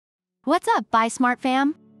What's up, Buy Smart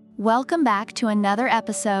fam? Welcome back to another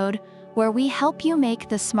episode where we help you make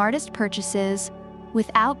the smartest purchases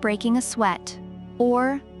without breaking a sweat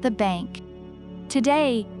or the bank.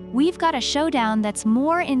 Today, we've got a showdown that's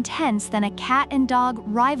more intense than a cat and dog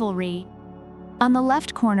rivalry. On the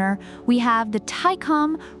left corner, we have the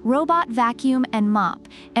Tikom robot vacuum and mop,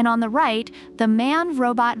 and on the right, the man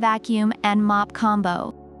robot vacuum and mop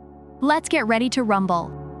combo. Let's get ready to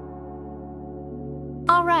rumble.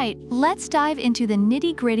 Alright, let's dive into the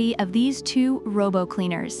nitty-gritty of these two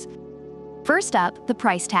robo-cleaners. First up, the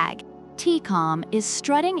price tag. Tikom is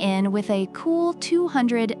strutting in with a cool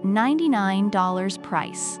 $299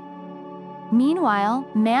 price. Meanwhile,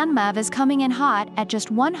 ManMav is coming in hot at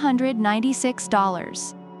just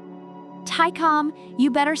 $196. Tikom,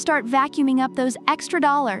 you better start vacuuming up those extra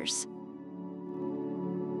dollars.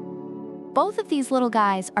 Both of these little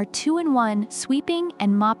guys are 2-in-1 sweeping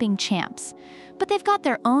and mopping champs, but they've got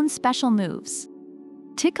their own special moves.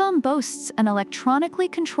 Tikom boasts an electronically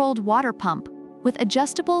controlled water pump with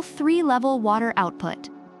adjustable 3-level water output.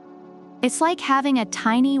 It's like having a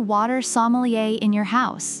tiny water sommelier in your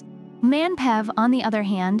house. ManMav, on the other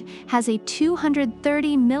hand, has a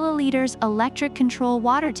 230 milliliters electric control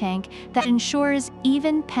water tank that ensures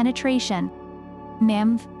even penetration.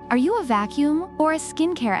 ManMav, are you a vacuum or a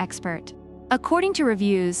skincare expert? According to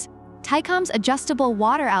reviews, Tikom's adjustable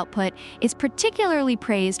water output is particularly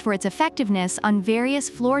praised for its effectiveness on various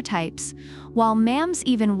floor types, while ManMav's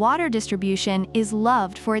even water distribution is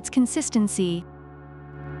loved for its consistency.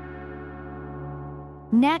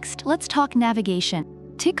 Next, let's talk navigation.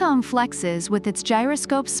 Tikom flexes with its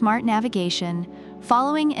gyroscope smart navigation,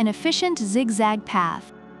 following an efficient zigzag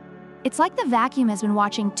path. It's like the vacuum has been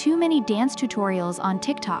watching too many dance tutorials on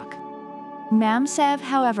TikTok. ManMav,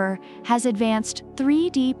 however, has advanced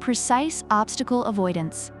 3D precise obstacle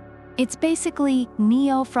avoidance. It's basically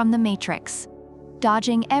Neo from the Matrix,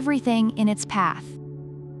 dodging everything in its path.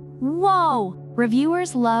 Whoa!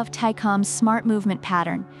 Reviewers love Tikom's smart movement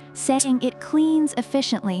pattern, saying it cleans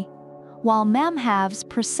efficiently, while ManMav's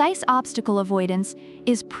precise obstacle avoidance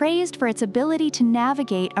is praised for its ability to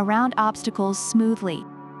navigate around obstacles smoothly.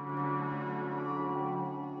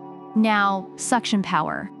 Now, suction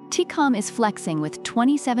power. Tikom is flexing with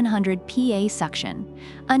 2700 PA suction,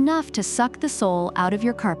 enough to suck the soul out of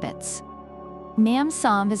your carpets.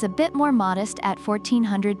 ManMav is a bit more modest at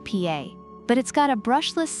 1400 PA, but it's got a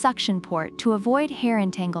brushless suction port to avoid hair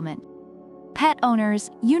entanglement. Pet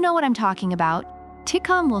owners, you know what I'm talking about.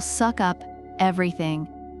 Tikom will suck up everything,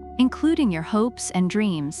 including your hopes and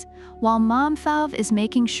dreams, while ManMav is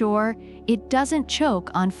making sure it doesn't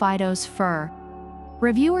choke on Fido's fur.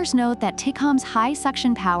 Reviewers note that Tikom's high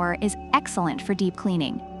suction power is excellent for deep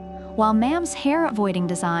cleaning, while ManMav's hair-avoiding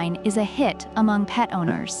design is a hit among pet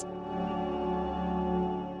owners.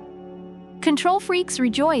 Control freaks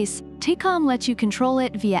rejoice! Tikom lets you control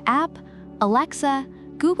it via app, Alexa,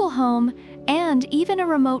 Google Home, and even a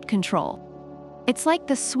remote control. It's like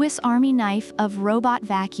the Swiss Army knife of robot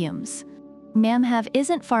vacuums. ManMav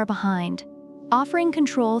isn't far behind, offering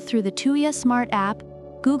control through the Tuya Smart app,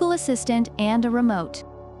 Google Assistant, and a remote.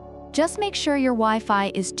 Just make sure your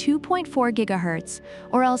Wi-Fi is 2.4 GHz,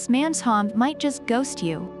 or else ManMav might just ghost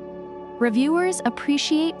you. Reviewers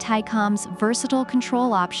appreciate Tikom's versatile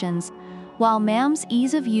control options, while ManMav's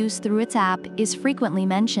ease of use through its app is frequently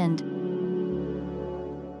mentioned.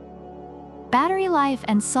 Battery life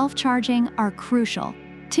and self-charging are crucial.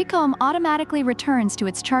 Tikom automatically returns to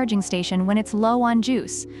its charging station when it's low on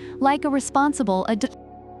juice, like a responsible adult.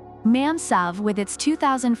 ManMav, with its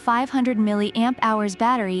 2,500 mAh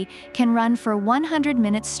battery, can run for 100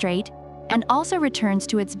 minutes straight and also returns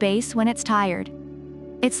to its base when it's tired.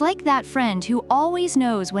 It's like that friend who always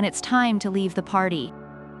knows when it's time to leave the party.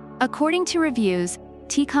 According to reviews,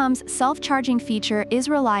 Tikom's self-charging feature is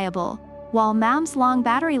reliable, while ManMav's long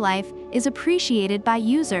battery life is appreciated by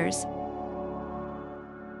users.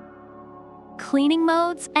 Cleaning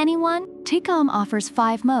modes, anyone? Tikom offers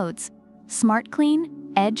 5 modes: Smart Clean,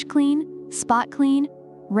 Edge Clean, Spot Clean,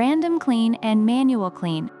 Random Clean, and Manual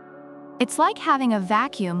Clean. It's like having a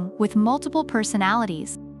vacuum with multiple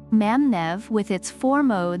personalities. ManMav, with its 4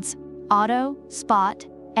 modes, Auto, Spot,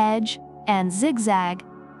 Edge, and Zigzag,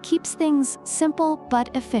 keeps things simple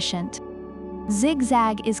but efficient.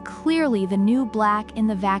 Zigzag is clearly the new black in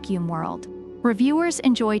the vacuum world. Reviewers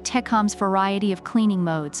enjoy Tikom's variety of cleaning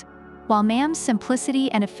modes, while ManMav's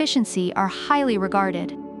simplicity and efficiency are highly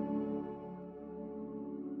regarded.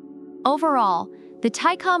 Overall, the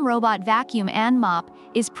Tikom robot vacuum and mop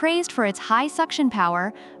is praised for its high suction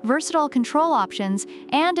power, versatile control options,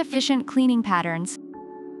 and efficient cleaning patterns.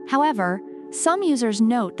 However, some users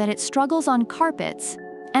note that it struggles on carpets,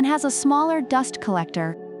 and has a smaller dust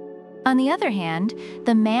collector. On the other hand,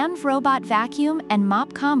 the Manv Robot Vacuum and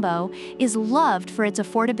Mop Combo is loved for its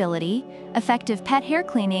affordability, effective pet hair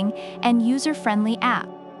cleaning, and user-friendly app.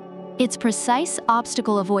 Its precise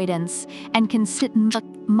obstacle avoidance and consistent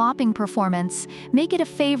mopping performance make it a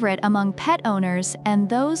favorite among pet owners and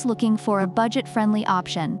those looking for a budget-friendly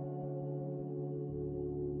option.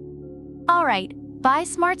 Alright, buy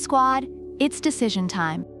Smart Squad, it's decision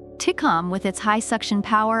time. Tikom with its high suction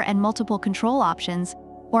power and multiple control options,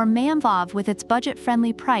 or Manv with its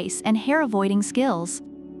budget-friendly price and hair-avoiding skills.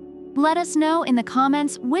 Let us know in the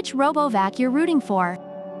comments which RoboVac you're rooting for.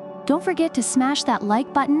 Don't forget to smash that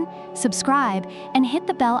like button, subscribe, and hit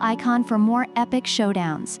the bell icon for more epic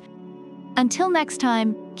showdowns. Until next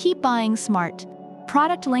time, keep buying smart.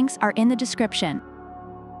 Product links are in the description.